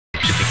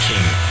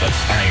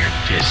Iron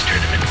Fist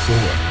Tournament 4.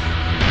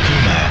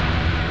 Kuma.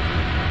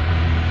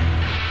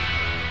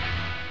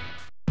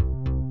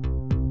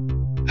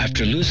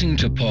 After losing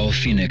to Paul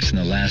Phoenix in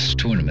the last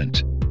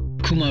tournament,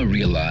 Kuma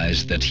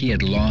realized that he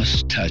had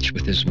lost touch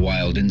with his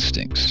wild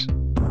instincts.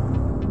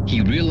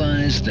 He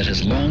realized that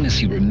as long as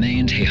he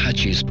remained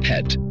Heihachi's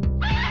pet,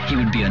 he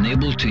would be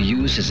unable to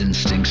use his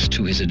instincts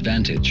to his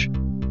advantage.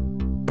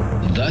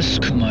 Thus,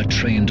 Kuma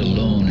trained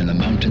alone in the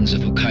mountains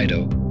of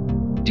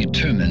Hokkaido,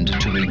 determined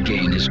to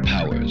regain his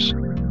powers.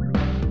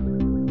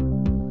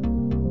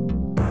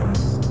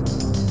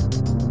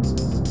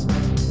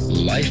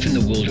 Life in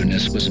the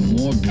wilderness was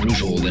more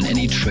brutal than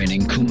any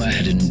training Kuma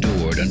had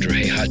endured under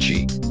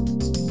Heihachi.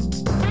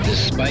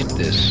 Despite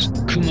this,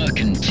 Kuma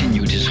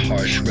continued his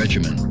harsh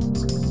regimen.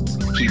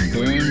 He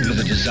burned with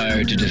a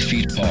desire to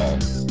defeat Paul.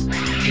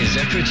 His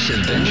efforts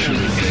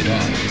eventually paid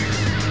off.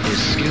 His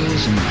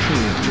skills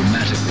improved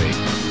dramatically,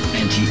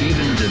 and he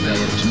even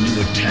developed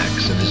new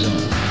attacks of his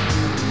own.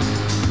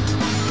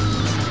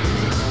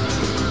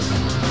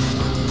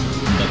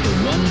 But the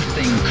one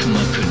thing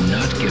Kuma could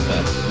not give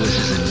up was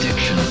his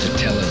addiction to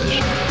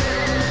television.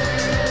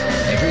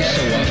 Every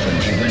so often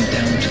he went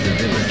down to the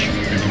village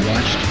and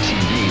watched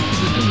TV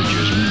through the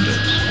villagers'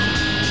 windows.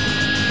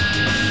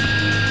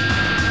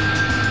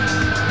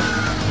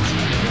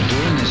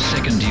 During his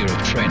second year of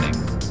training,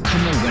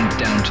 Kuma went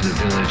down to the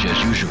village as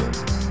usual.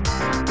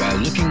 While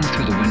looking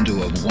through the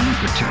window of one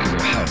particular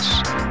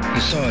house,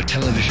 he saw a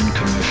television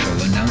commercial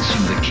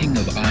announcing the King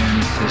of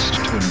Iron Fist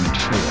Tournament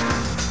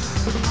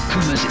 4.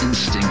 Kuma's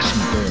instincts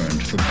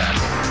burned for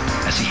battle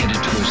as he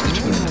headed towards the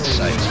tournament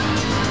site.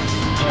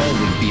 Paul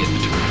would be at the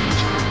tournament,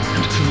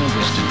 and Kuma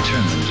was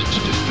determined to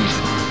defeat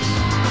him.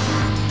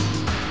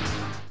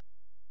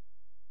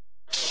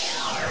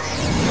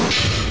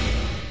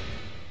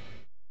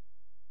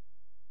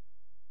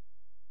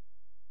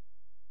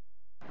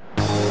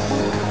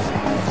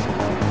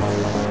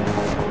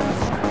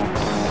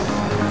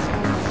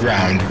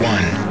 Round 1.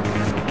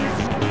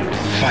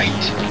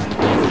 Fight.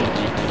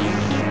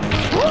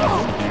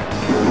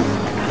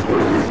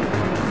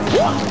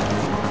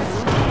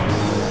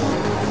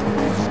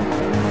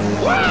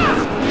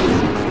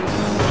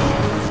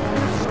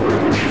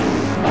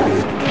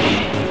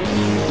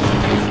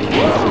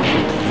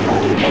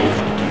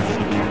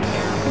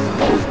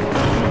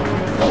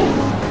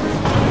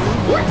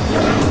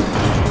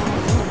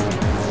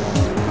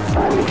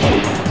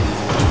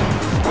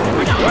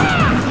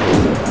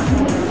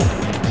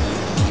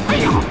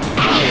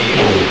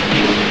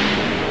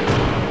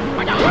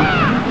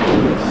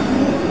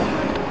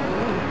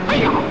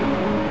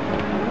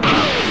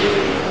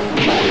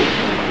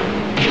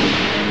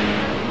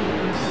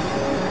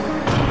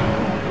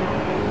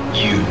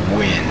 You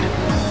win.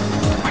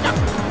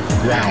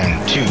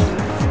 Round 2.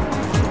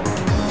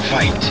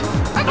 Fight.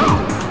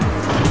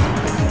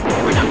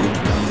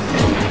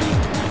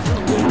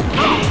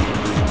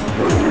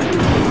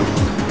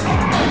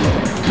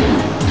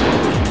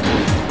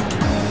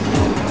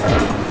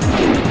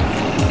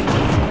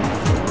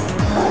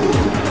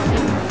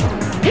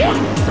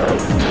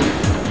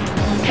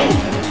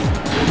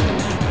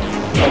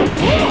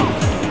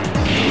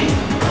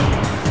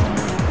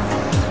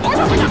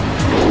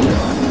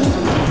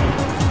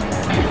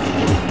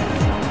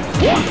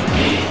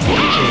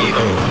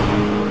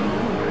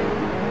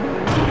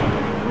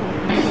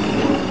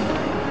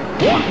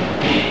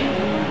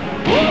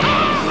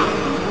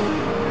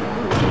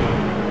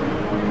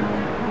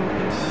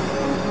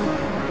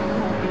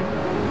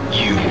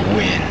 You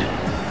win.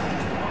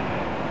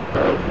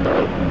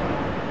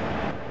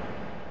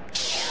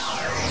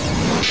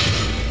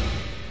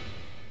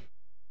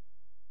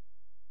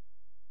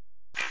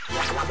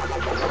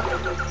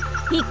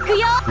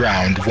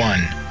 Round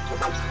 1.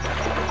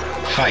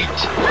 Fight.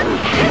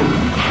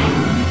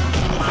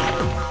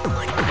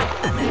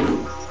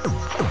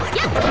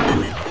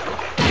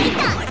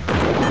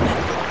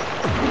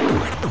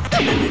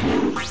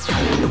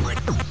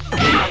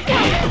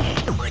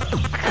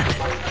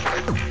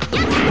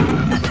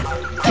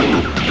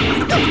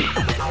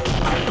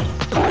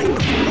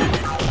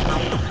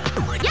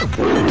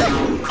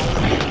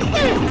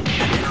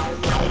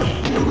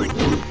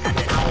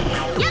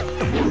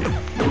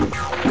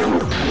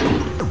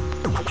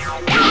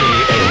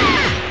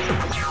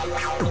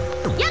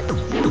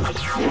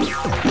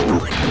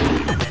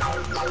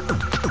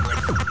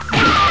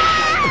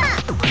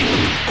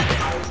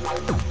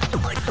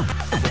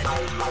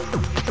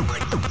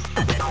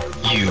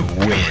 You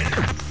win.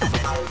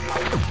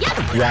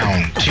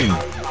 Round 2.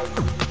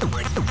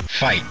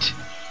 Fight.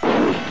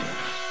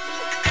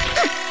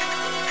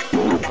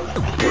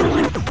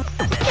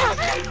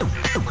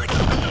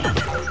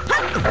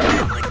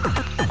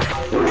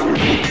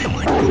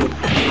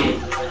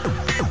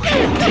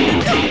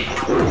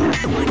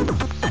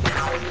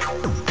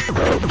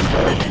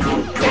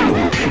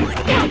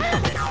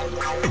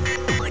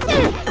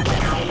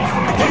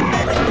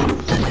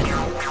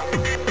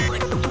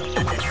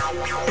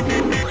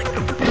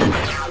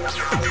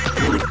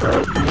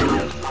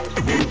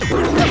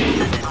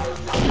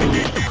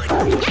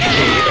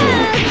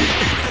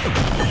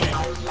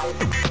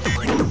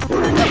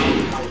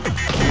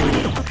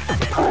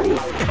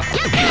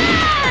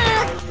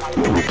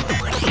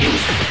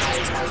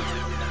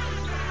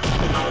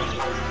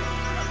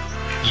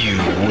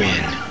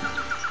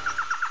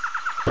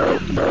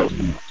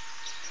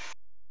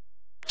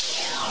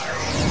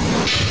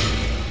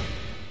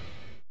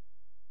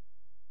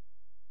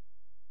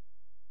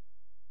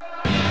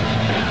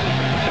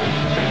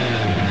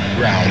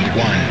 Round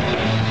 1.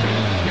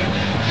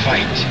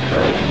 Fight.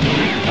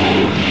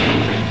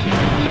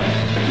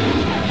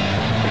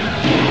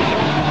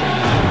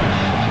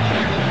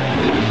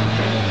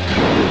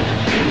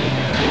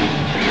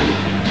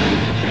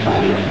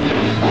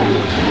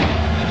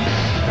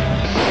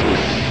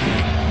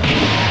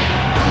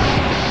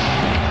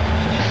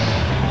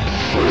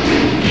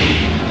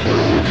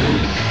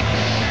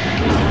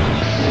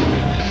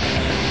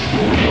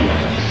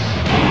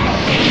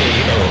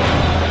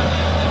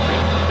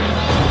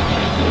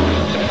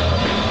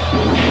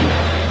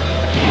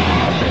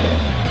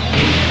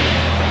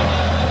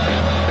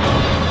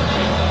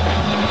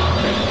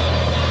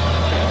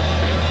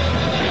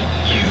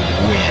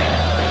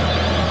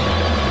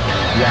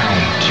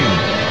 Round 2.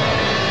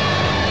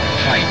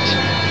 Fight.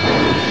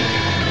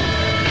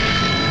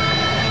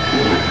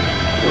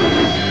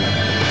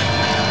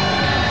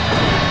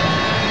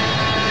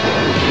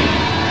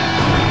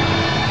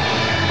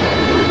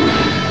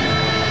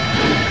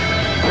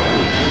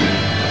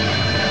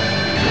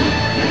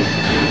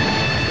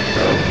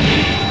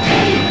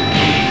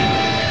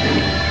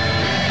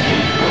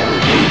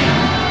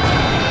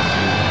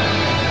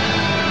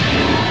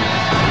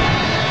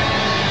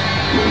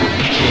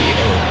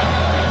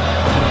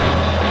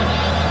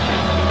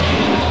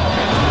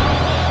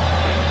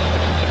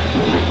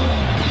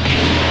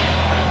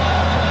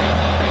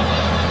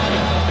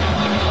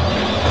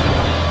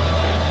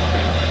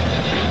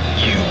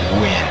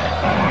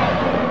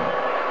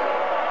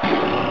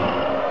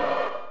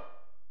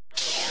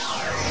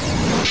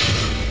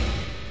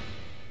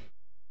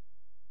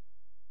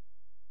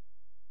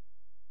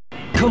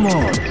 Come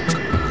on.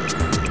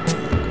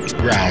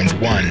 Round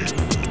 1.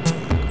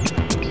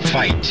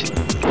 Fight.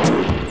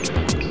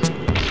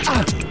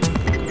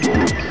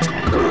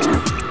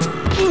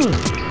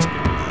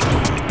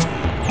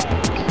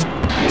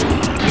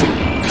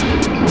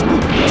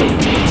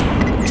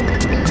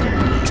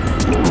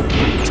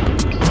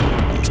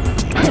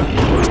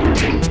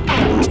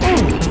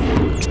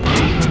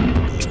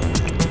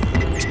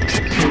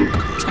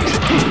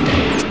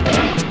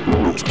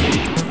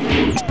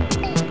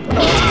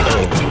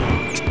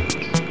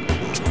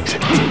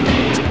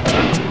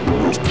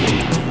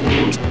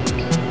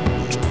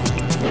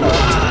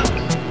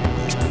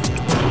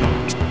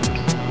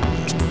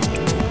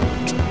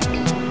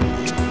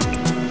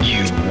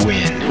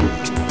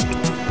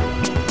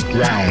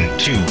 Round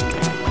 2.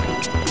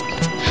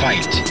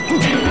 Fight.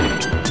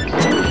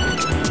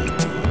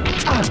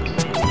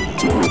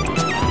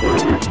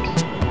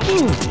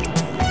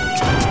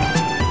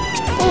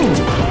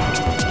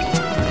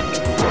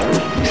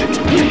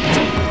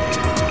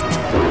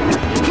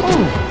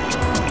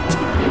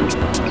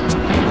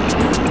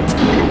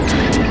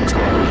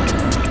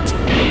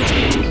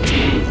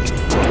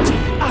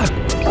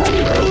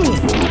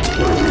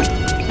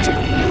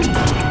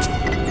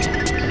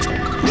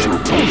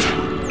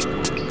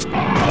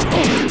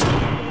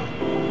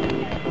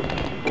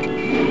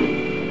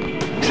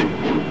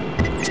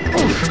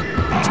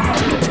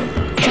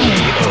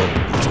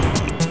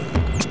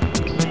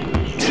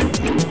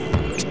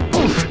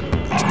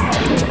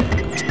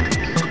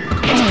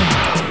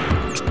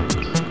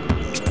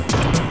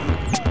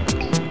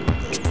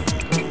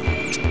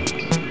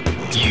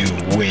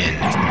 Win.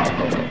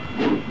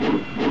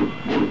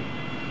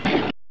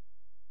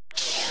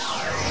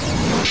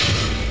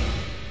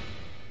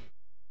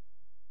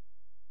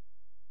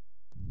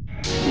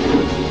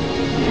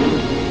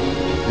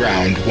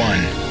 Round 1.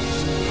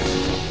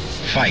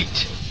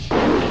 Fight.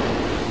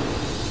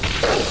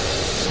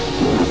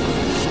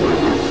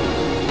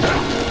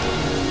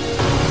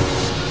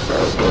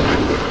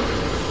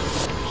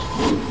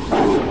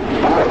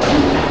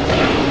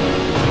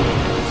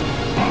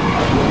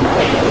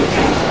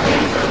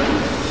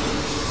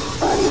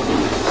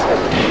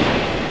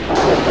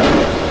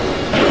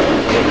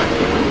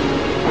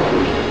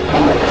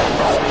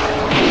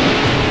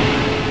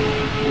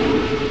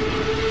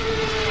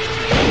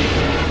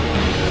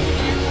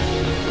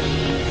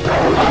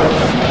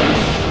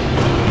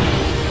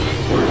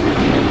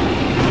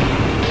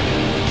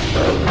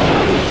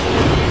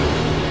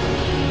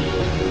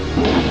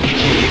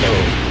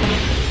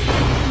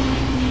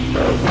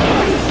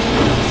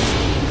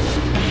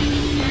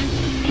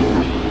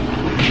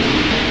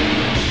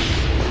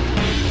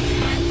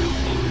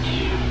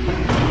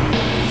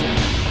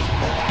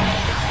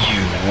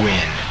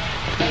 Win.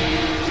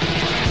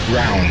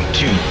 Round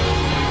 2.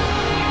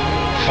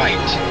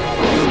 Fight.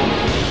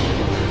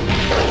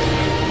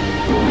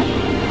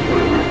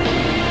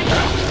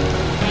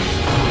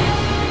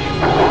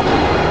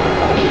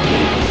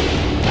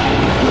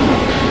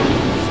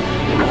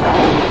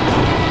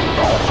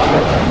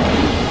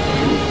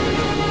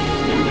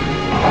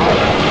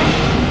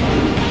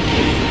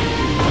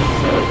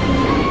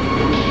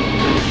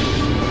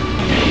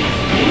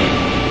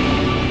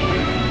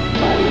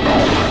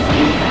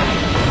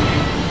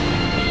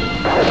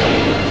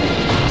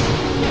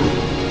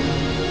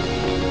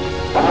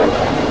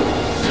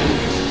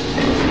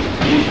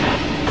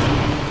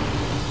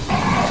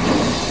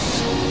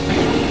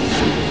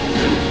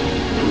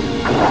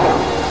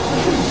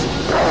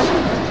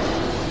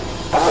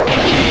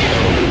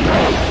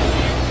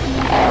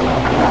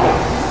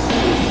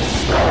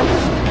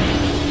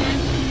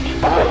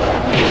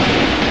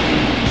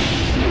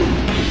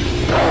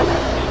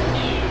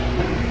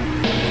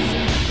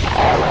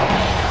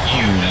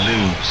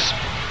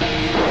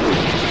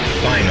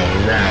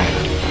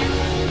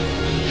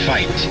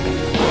 Fight.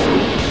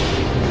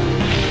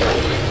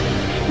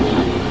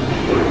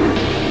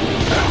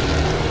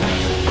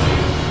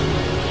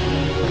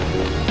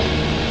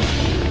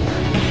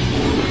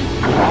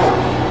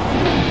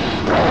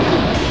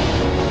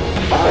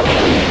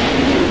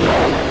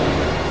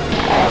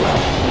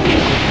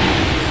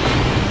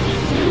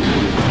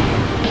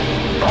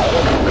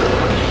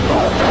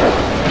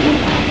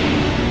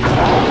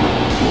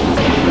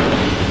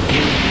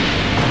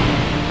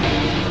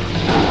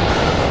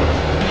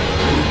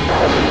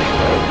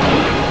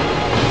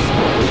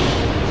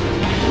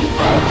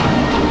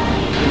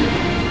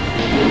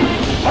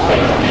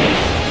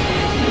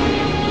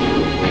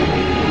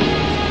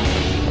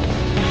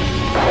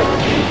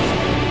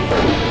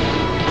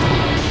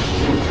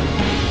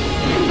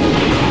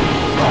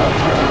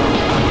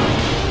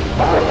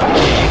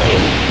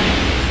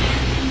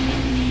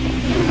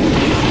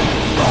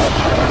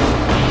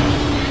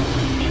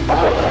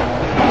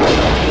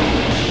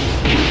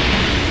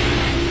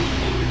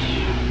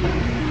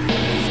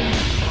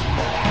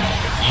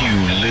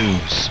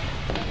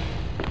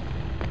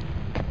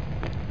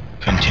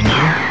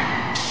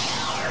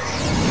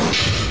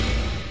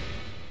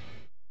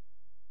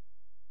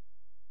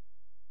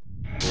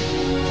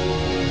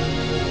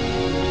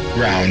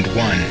 Round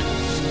 1.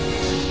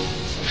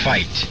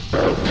 Fight.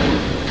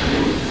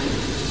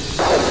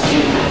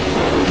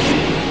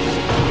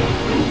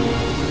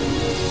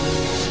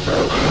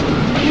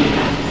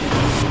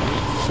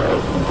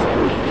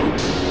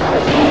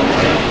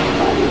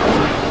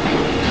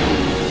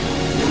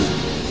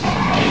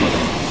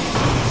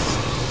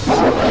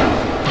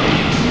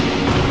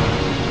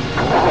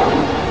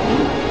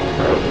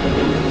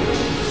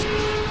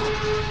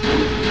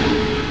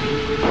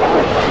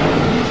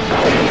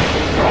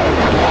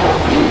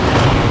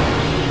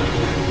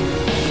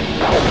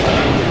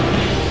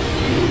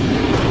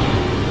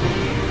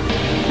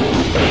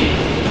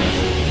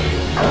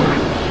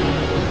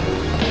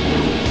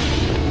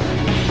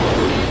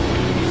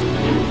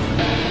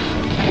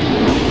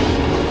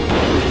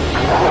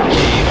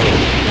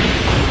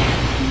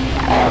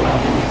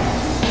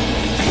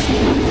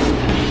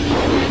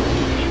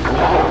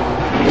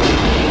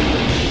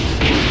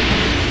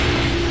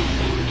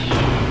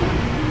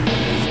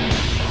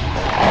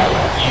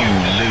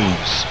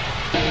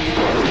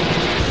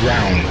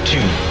 Round 2.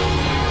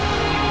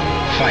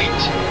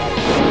 Fight.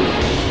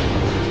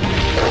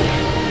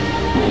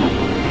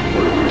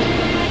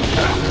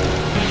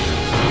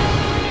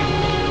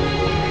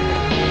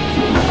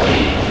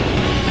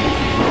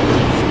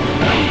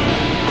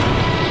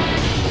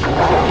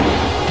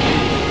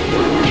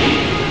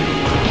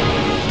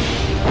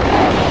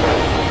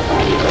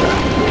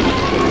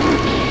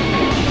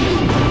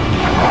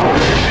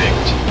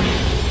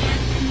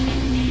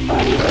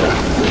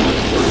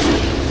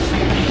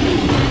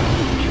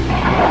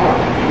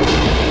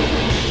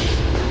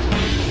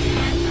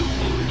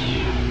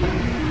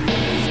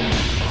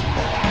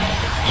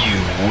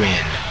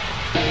 Win.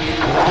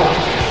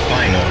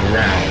 Final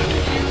round.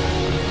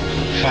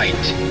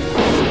 Fight.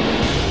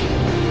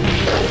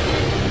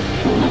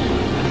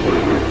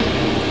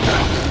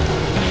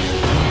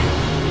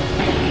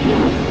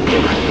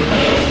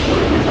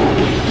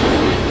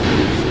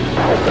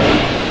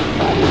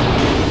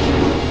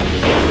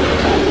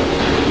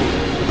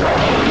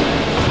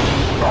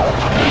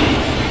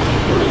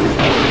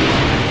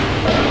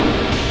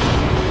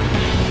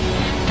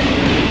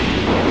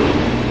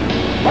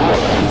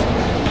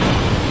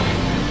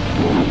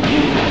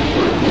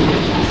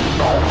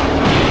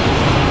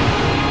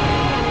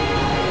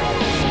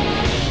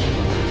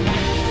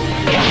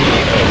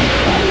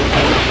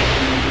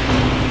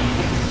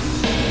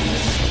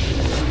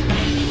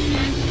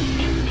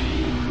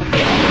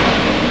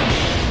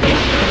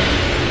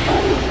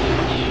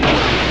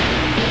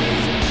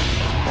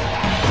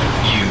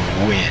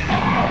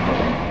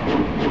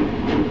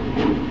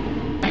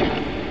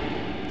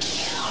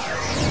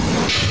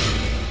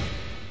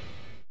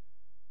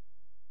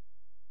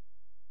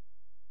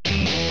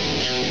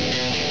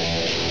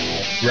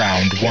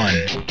 Round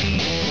 1.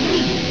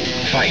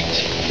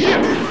 Fight.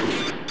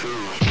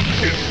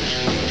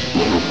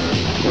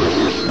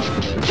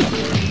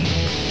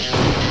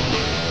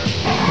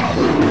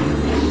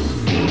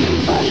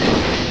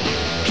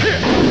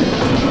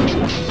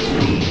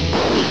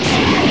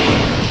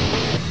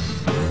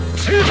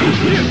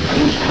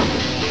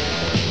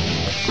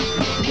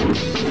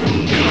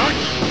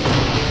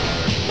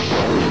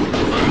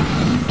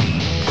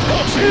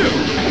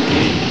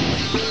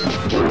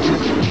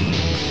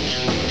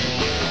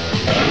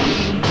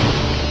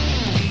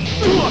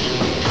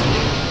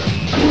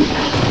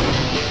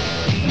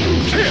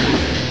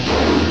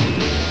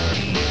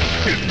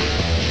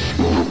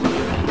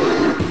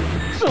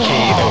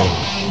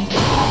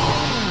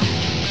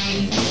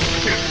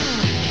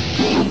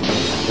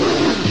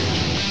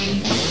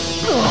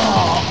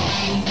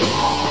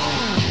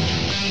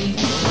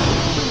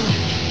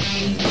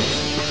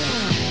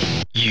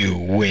 You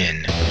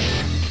win.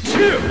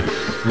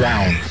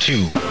 Round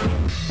 2.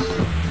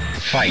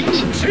 Fight.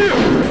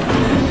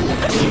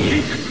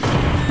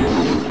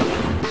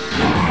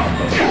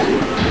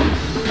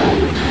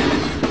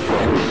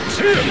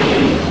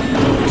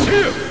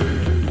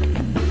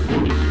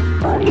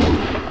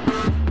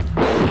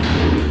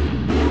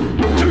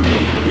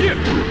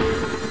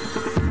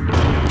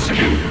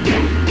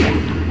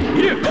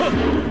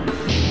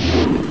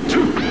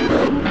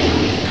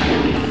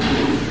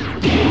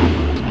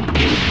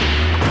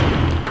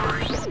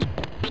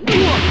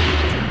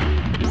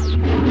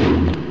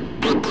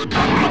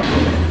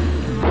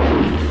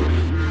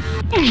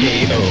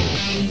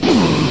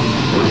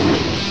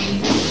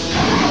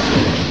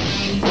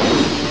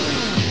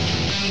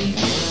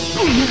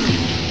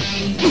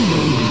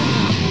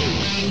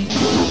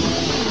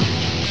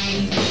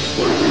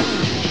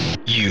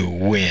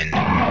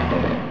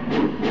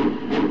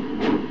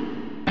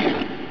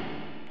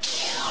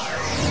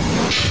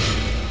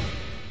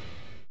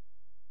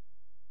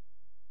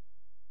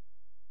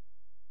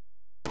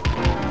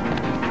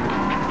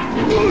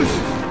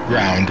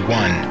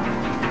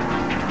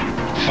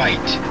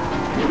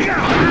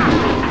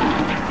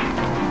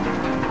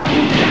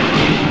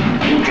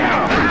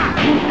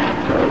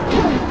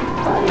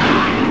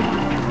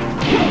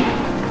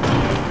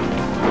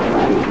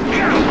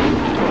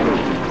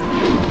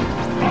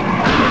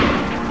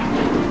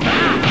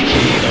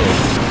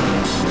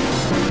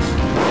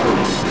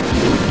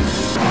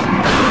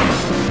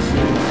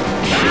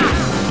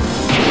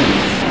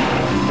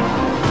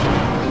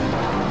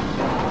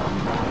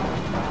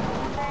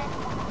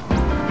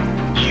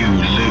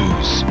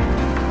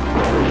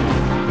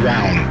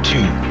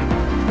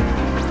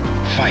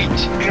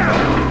 Fight.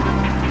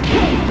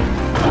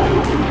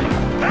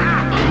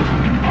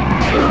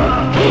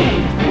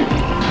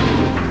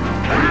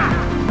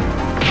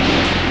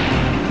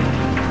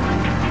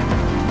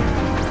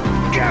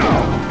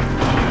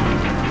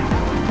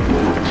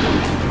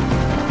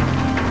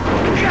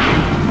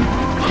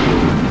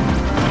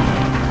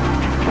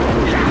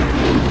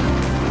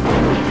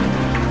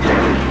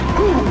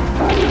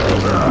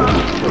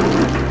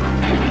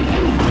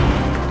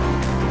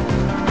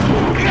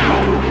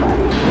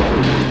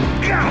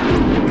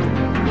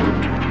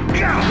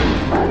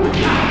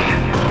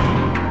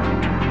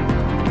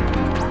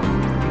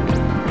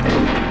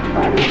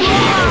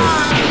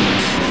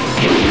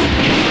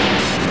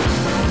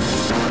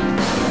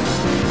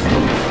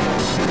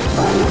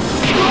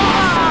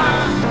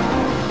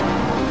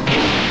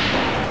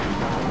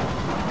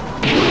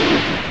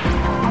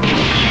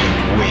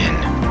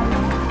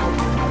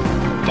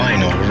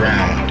 Final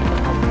round.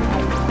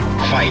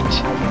 Fight.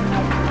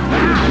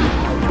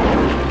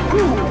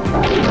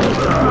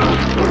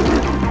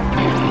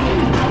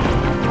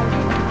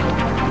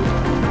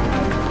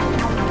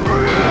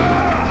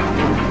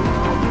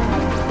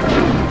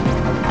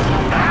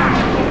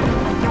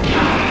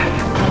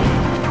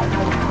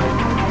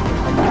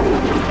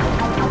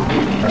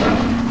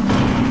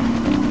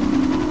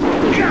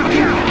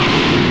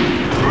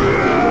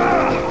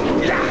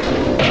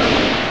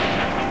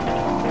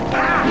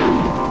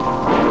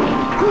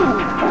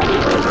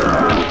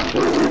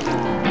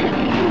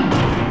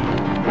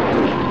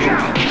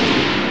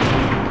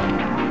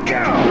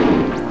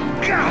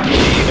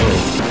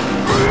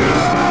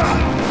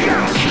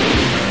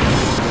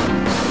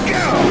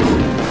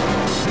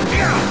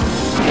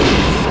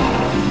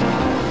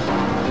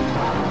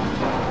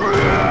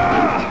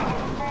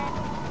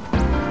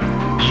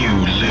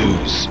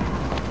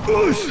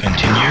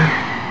 Continue.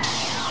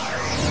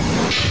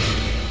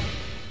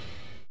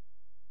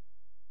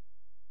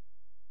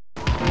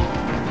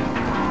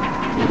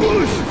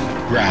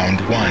 Round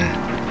 1.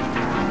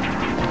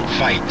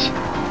 Fight.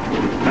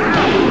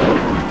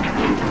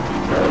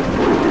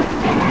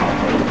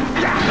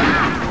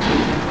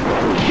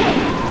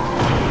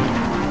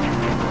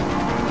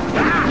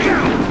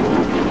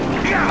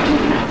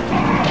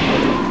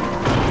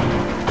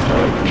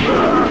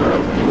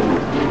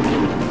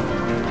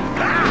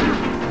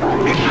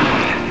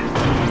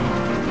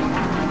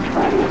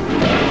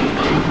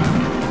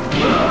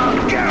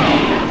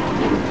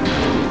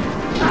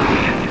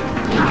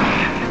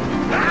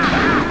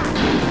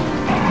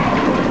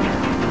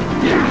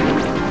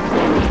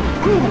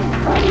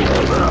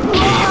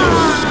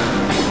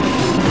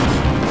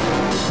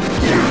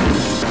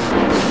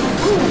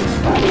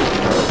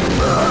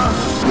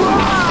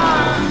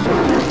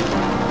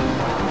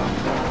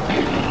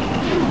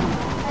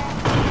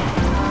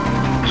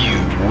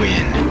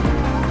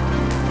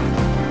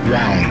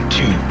 Round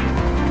 2.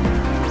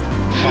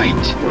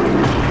 Fight.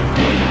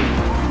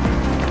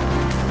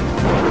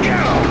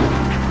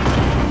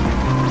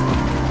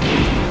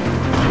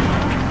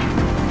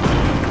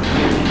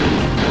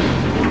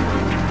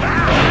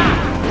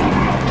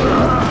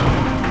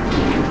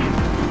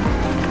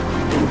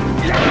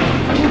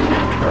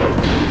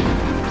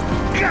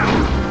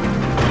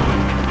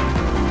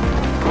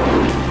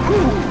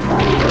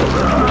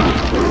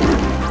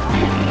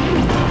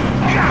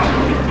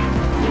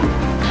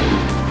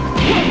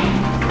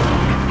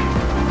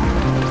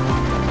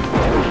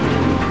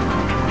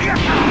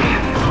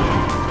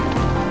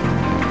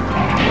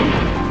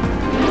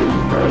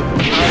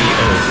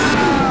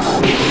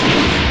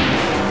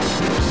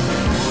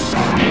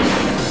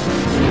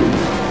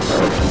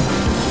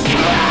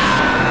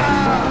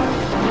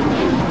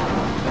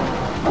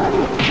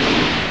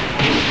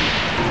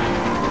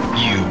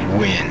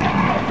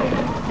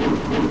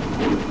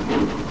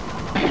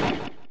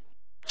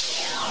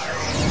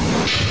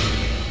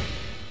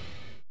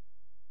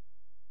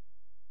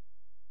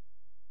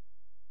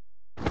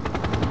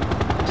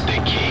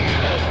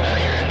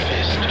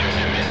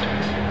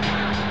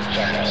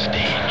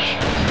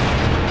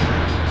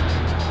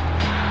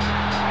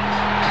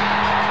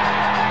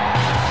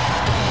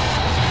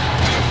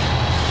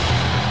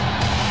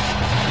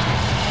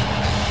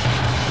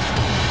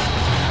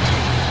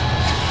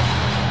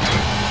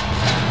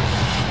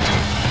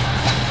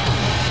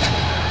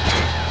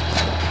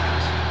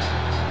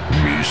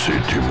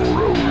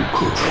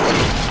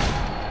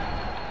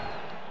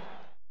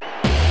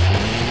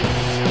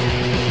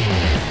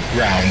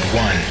 Round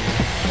 1.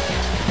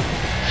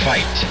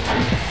 Fight.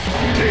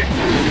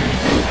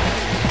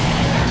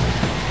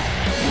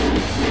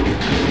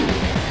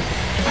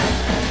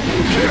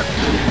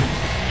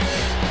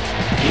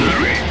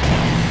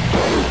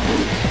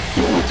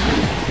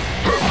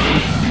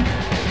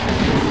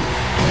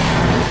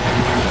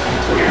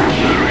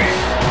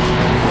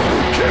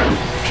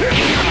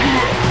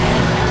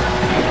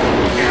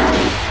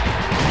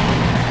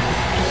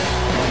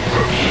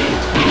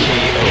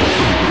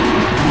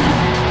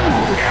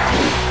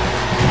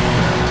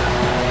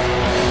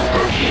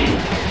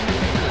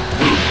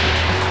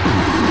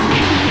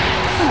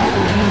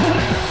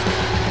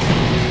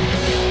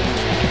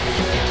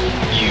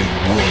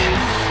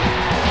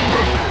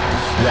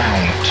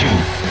 2.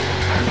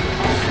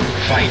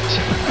 Fight.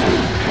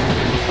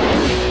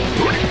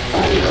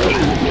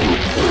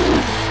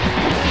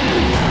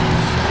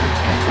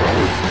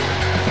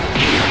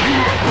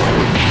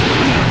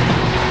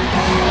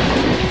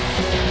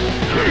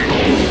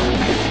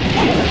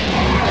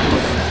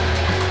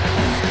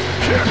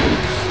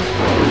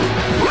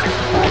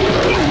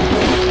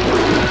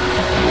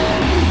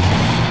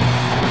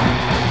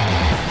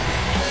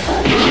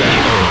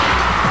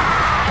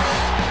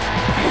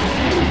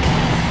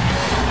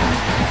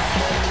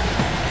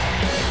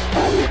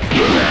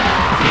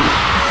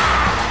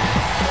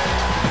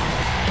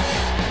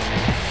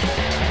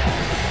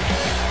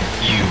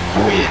 You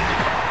win.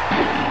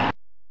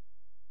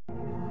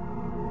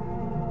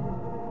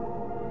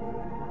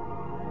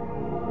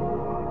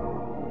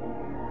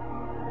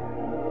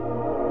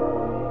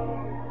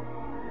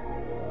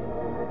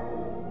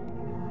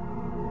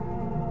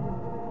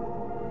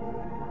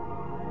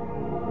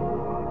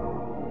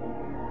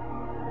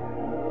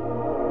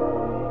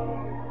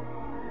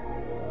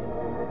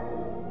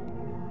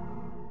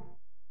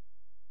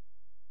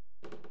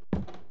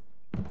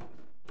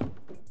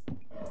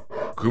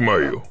 Kuma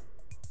よ、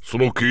そ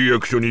の契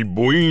約書に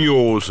母印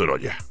を押すの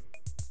じゃ。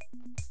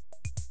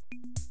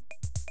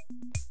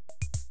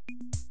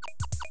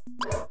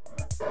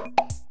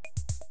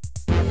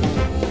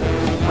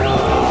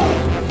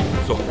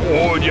そ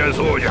うじゃ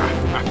そうじゃ。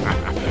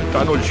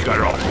楽しか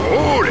ろう。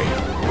おれ、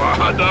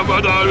まだま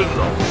だあるぞ。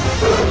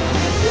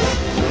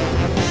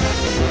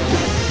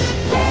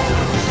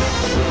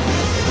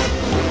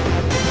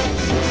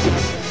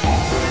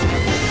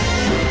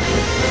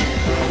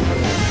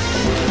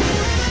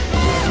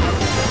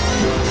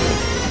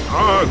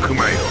さあ、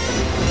熊よ。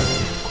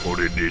こ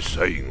れで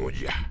最後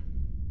じゃ。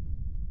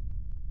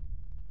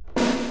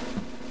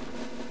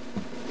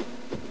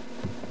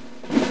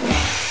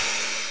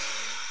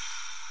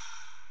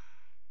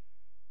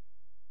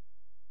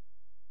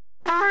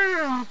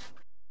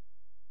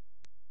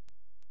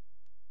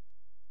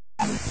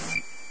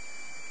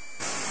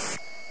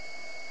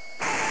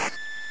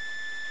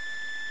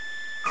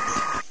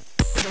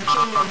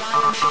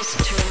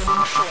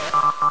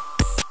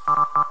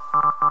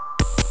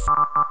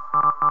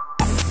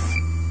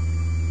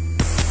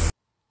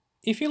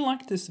If you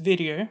liked this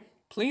video,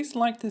 please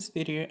like this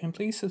video and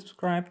please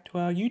subscribe to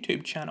our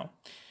YouTube channel.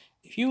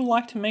 If you would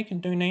like to make a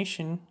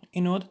donation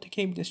in order to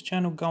keep this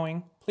channel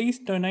going, please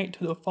donate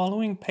to the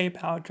following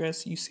PayPal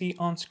address you see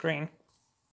on screen.